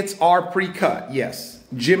the kits are pre-cut. Yes.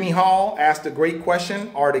 Jimmy Hall asked a great question.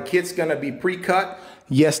 Are the kits going to be pre-cut?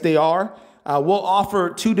 Yes, they are. We'll offer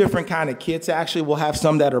 2 different kind of kits. Actually, we'll have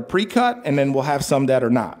some that are pre-cut, and then we'll have some that are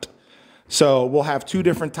not. So we'll have 2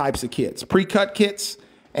 different types of kits: pre-cut kits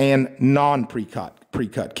and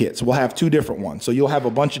non-pre-cut kits. We'll have 2 different ones. So you'll have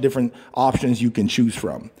a bunch of different options you can choose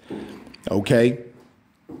from. Okay.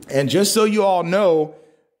 And just so you all know,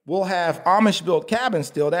 we'll have Amish-built cabins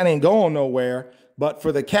still. That ain't going nowhere. But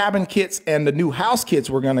for the cabin kits and the new house kits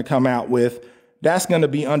we're going to come out with, that's going to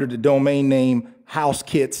be under the domain name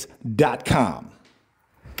housekits.com.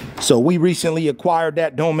 So we recently acquired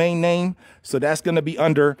that domain name. So that's going to be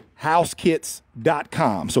under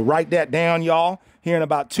housekits.com. So write that down, y'all. Here in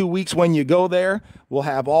about 2 weeks when you go there, we'll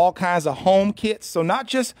have all kinds of home kits. So not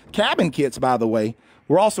just cabin kits, by the way.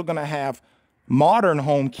 We're also going to have modern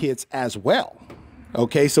home kits as well.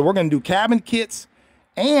 Okay, so we're going to do cabin kits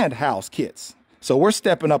and house kits. So we're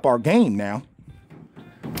stepping up our game now.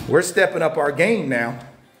 We're stepping up our game now.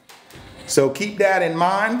 So keep that in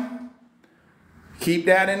mind. Keep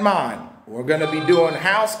that in mind. We're going to be doing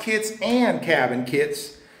house kits and cabin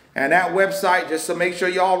kits. And that website, just to make sure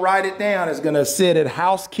y'all write it down, is going to sit at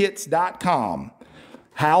housekits.com.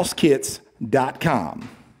 Housekits.com.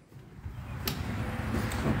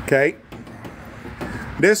 Okay.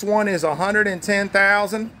 This one is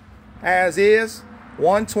 $110,000 as is.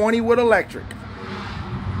 120 with electric.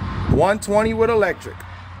 120 with electric.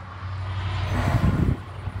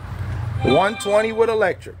 120 with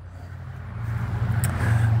electric.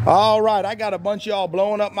 All right, I got a bunch of y'all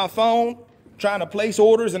blowing up my phone, trying to place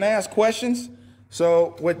orders and ask questions.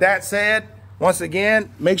 So with that said, once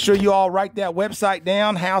again, make sure you all write that website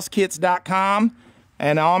down, housekits.com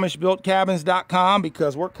and amishbuiltcabins.com,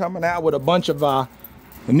 because we're coming out with a bunch of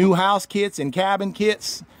new house kits and cabin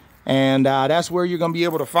kits. And that's where you're going to be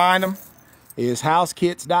able to find them, is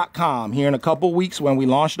housekits.com, here in a couple weeks when we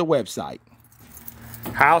launch the website.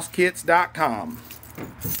 Housekits.com.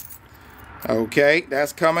 Okay,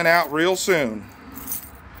 that's coming out real soon.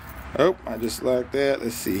 Oh, I just like that.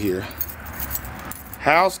 Let's see here.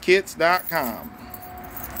 Housekits.com.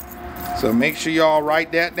 So make sure y'all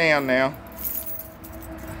write that down now.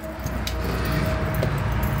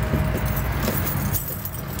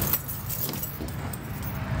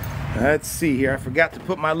 Let's see here. I forgot to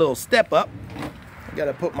put my little step up. I got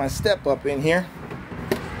to put my step up in here.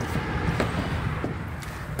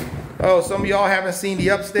 Oh, some of y'all haven't seen the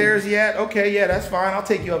upstairs yet? Okay, yeah, that's fine. I'll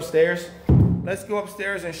take you upstairs. Let's go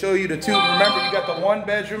upstairs and show you the 2. Remember, you got the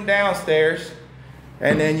 1-bedroom downstairs,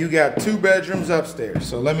 and then you got 2 bedrooms upstairs.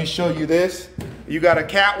 So let me show you this. You got a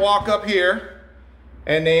catwalk up here,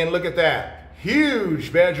 and then look at that.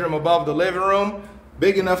 Huge bedroom above the living room.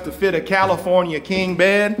 Big enough to fit a California king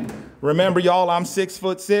bed. Remember, y'all, I'm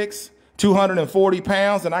 6'6", 240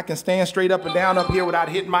 pounds, and I can stand straight up and down up here without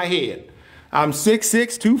hitting my head. I'm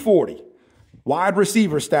 6'6", 240. Wide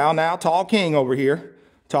receiver style now, tall king over here.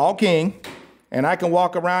 Tall king. And I can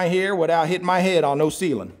walk around here without hitting my head on no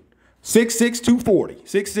ceiling. 6'6", 240.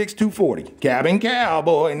 6'6", 240. Cabin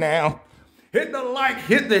cowboy now. Hit the like,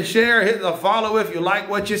 hit the share, hit the follow if you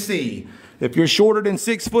like what you see. If you're shorter than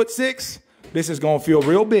 6'6", this is gonna feel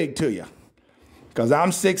real big to you. Because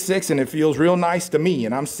I'm 6'6", and it feels real nice to me.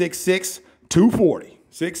 And I'm 6'6", 240.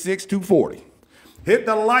 6'6", 240. Hit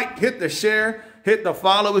the like, hit the share, hit the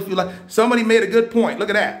follow if you like. Somebody made a good point. Look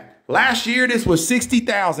at that. Last year, this was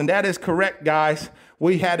 $60,000. That is correct, guys.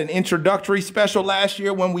 We had an introductory special last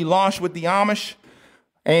year when we launched with the Amish.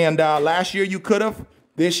 And last year you could have.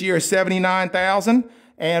 This year is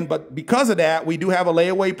 $79,000. But because of that, we do have a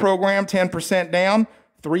layaway program, 10% down,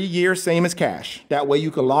 3 years, same as cash. That way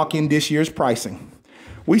you can lock in this year's pricing.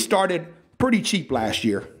 We started pretty cheap last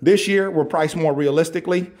year. This year, we're priced more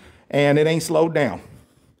realistically, and it ain't slowed down.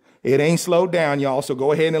 It ain't slowed down, y'all, so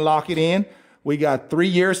go ahead and lock it in. We got 3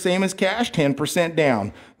 years, same as cash, 10%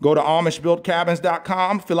 down. Go to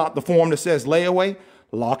AmishBuiltCabins.com, fill out the form that says layaway,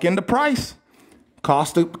 lock in the price.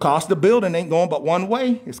 Cost of building ain't going but one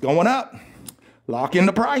way. It's going up. Lock in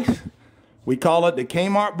the price. We call it the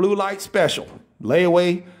Kmart Blue Light Special.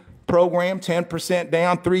 Layaway program, 10%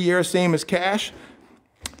 down, 3 years, same as cash.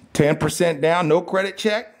 10% down, no credit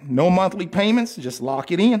check, no monthly payments, just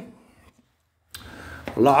lock it in.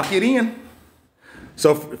 Lock it in.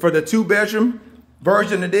 So for the 2-bedroom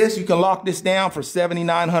version of this, you can lock this down for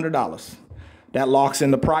 $7,900. That locks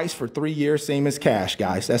in the price for 3 years, same as cash,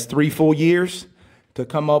 guys. That's 3 full years to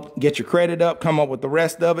come up, get your credit up, come up with the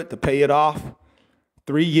rest of it to pay it off.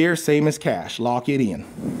 3 years, same as cash. Lock it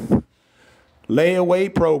in.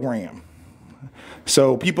 Layaway program.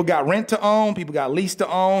 So people got rent to own, people got lease to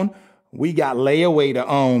own. We got layaway to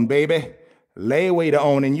own, baby. Layaway to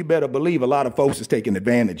own, and you better believe a lot of folks is taking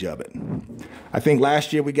advantage of it. I think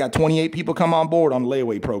last year we got 28 people come on board on the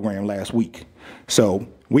layaway program last week. So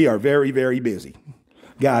we are very, very busy.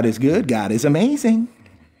 God is good. God is amazing.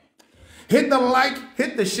 Hit the like,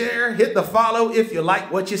 hit the share, hit the follow if you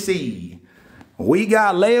like what you see. We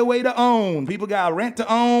got layaway to own. People got rent to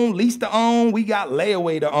own, lease to own. We got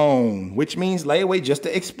layaway to own, which means layaway, just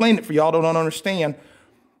to explain it for y'all don't understand.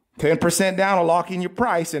 10% down will lock in your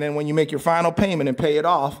price, and then when you make your final payment and pay it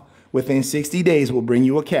off, within 60 days we'll bring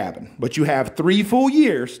you a cabin. But you have 3 full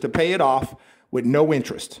years to pay it off with no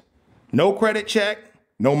interest. No credit check,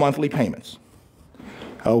 no monthly payments.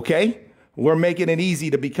 Okay? We're making it easy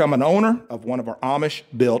to become an owner of one of our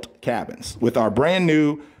Amish-built cabins with our brand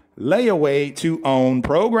new layaway to own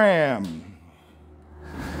program.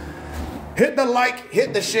 Hit the like,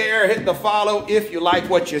 hit the share, hit the follow if you like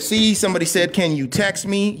what you see. Somebody said, can you text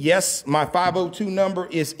me? Yes, my 502 number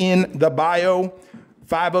is in the bio.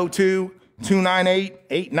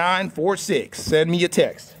 502-298-8946. Send me a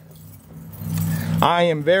text. I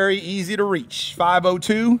am very easy to reach.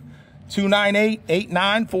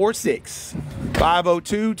 502-298-8946.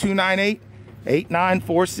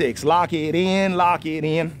 502-298-8946. Lock it in, lock it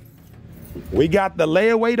in. We got the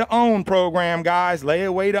layaway to own program, guys.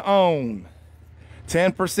 Layaway to own.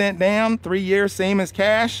 10% down, 3 years, same as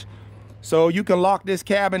cash. So you can lock this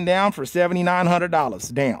cabin down for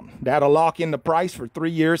 $7,900 down. That'll lock in the price for 3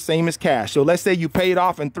 years, same as cash. So let's say you pay it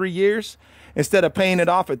off in 3 years. Instead of paying it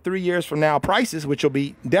off at 3 years from now prices, which will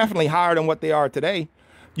be definitely higher than what they are today,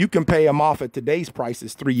 you can pay them off at today's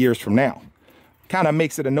prices 3 years from now. Kind of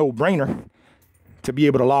makes it a no-brainer to be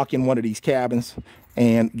able to lock in one of these cabins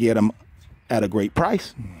and get them at a great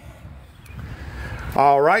price.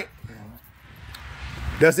 All right.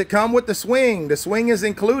 Does it come with the swing? The swing is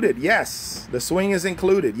included. Yes, the swing is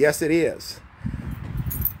included. Yes, it is.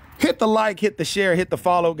 Hit the like, hit the share, hit the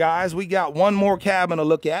follow, guys. We got one more cabin to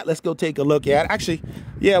look at. Let's go take a look at. Actually,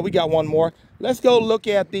 yeah, we got one more. Let's go look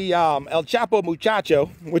at the El Chapo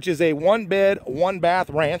Muchacho, which is a 1-bed,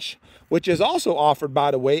 1-bath ranch, which is also offered,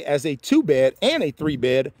 by the way, as a 2-bed and a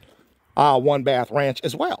 3-bed 1-bath ranch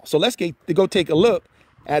as well. So let's go take a look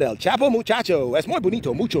at El Chapo Muchacho. Es muy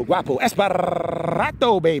bonito, mucho guapo, es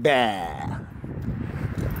barato, baby.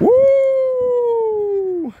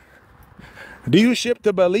 Woo! Do you ship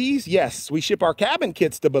to Belize? Yes, we ship our cabin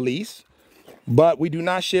kits to Belize, but we do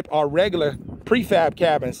not ship our regular prefab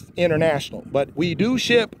cabins international. But we do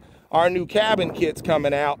ship our new cabin kits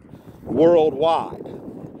coming out worldwide.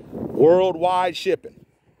 Worldwide shipping.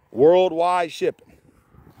 Worldwide shipping.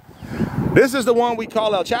 This is the one we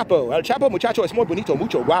call El Chapo. El Chapo Muchacho es muy bonito,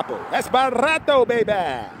 mucho guapo. Es barato, baby.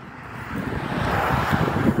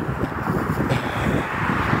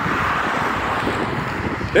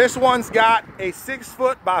 This one's got a 6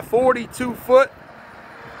 foot by 42 foot,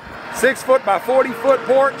 6 foot by 40 foot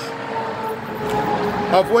porch,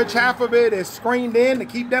 of which half of it is screened in to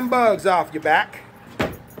keep them bugs off your back.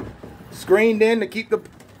 Screened in to keep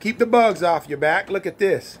the bugs off your back. Look at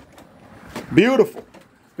this. Beautiful.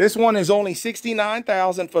 This one is only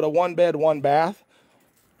 $69,000 for the 1 bed, 1 bath,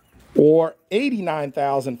 or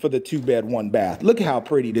 $89,000 for the 2 bed, 1 bath. Look how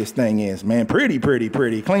pretty this thing is, man. Pretty, pretty,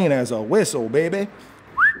 pretty. Clean as a whistle, baby.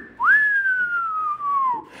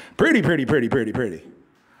 Pretty, pretty, pretty, pretty, pretty.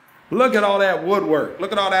 Look at all that woodwork.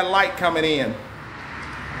 Look at all that light coming in.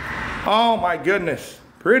 Oh my goodness.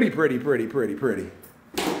 Pretty, pretty, pretty, pretty, pretty.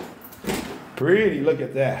 Pretty, look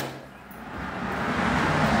at that.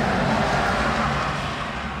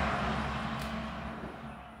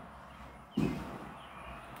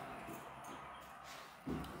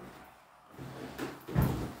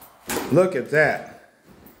 Look at that.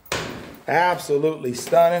 Absolutely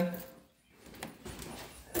stunning.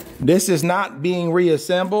 This is not being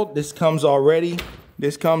reassembled. This comes already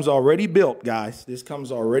built, guys. This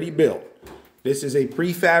comes already built. This is a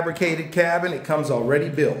prefabricated cabin. It comes already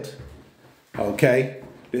built. Okay?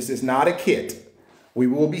 This is not a kit. We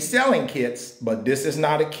will be selling kits, but this is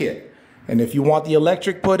not a kit. And if you want the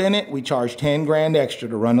electric put in it, we charge 10 grand extra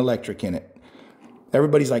to run electric in it.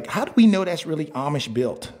 Everybody's like, how do we know that's really Amish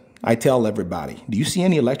built? I tell everybody, do you see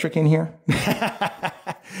any electric in here?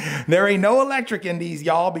 There ain't no electric in these,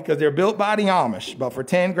 y'all, because they're built by the Amish. But for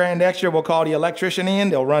 10 grand extra, we'll call the electrician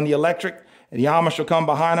in. They'll run the electric, and the Amish will come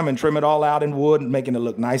behind them and trim it all out in wood, making it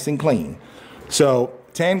look nice and clean. So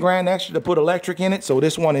 10 grand extra to put electric in it. So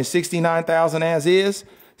this one is $69,000 as is,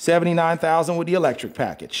 $79,000 with the electric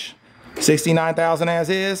package. $69,000 as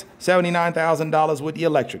is, $79,000 with the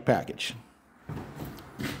electric package.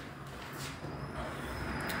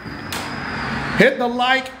 Hit the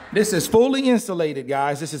like. This is fully insulated,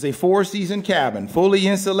 guys. This is a 4-season cabin. Fully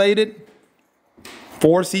insulated,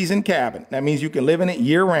 4-season cabin. That means you can live in it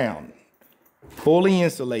year round. Fully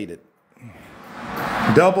insulated.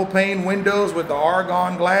 Double pane windows with the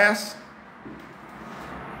argon glass.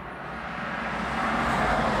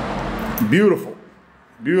 Beautiful.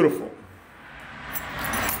 Beautiful.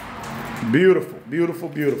 Beautiful, beautiful,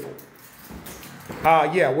 beautiful.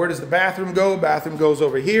 Yeah, where does the bathroom go? Bathroom goes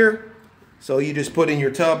over here. So you just put in your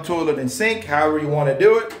tub, toilet, and sink, however you want to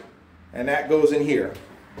do it. And that goes in here.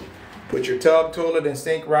 Put your tub, toilet, and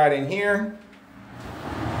sink right in here.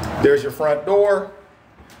 There's your front door.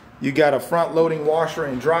 You got a front loading washer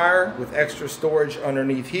and dryer with extra storage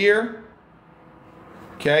underneath here.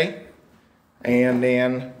 Okay. And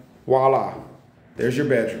then voila. There's your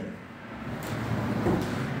bedroom.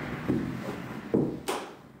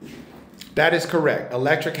 That is correct.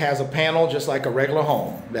 Electric has a panel just like a regular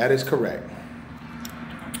home. That is correct.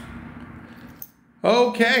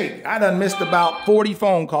 Okay, I done missed about 40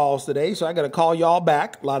 phone calls today, so I got to call y'all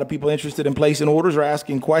back. A lot of people interested in placing orders or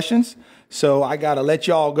asking questions. So I got to let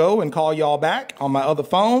y'all go and call y'all back on my other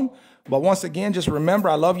phone. But once again, just remember,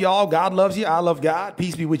 I love y'all. God loves you. I love God.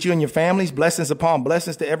 Peace be with you and your families. Blessings upon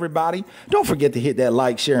blessings to everybody. Don't forget to hit that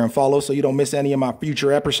like, share, and follow so you don't miss any of my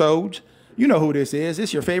future episodes. You know who this is.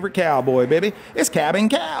 It's your favorite cowboy, baby. It's Cabin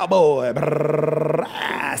Cowboy.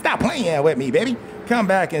 Stop playing with me, baby. Come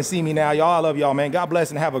back and see me now, y'all. I love y'all, man. God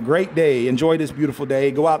bless and have a great day. Enjoy this beautiful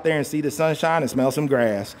day. Go out there and see the sunshine and smell some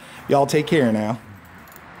grass. Y'all take care now.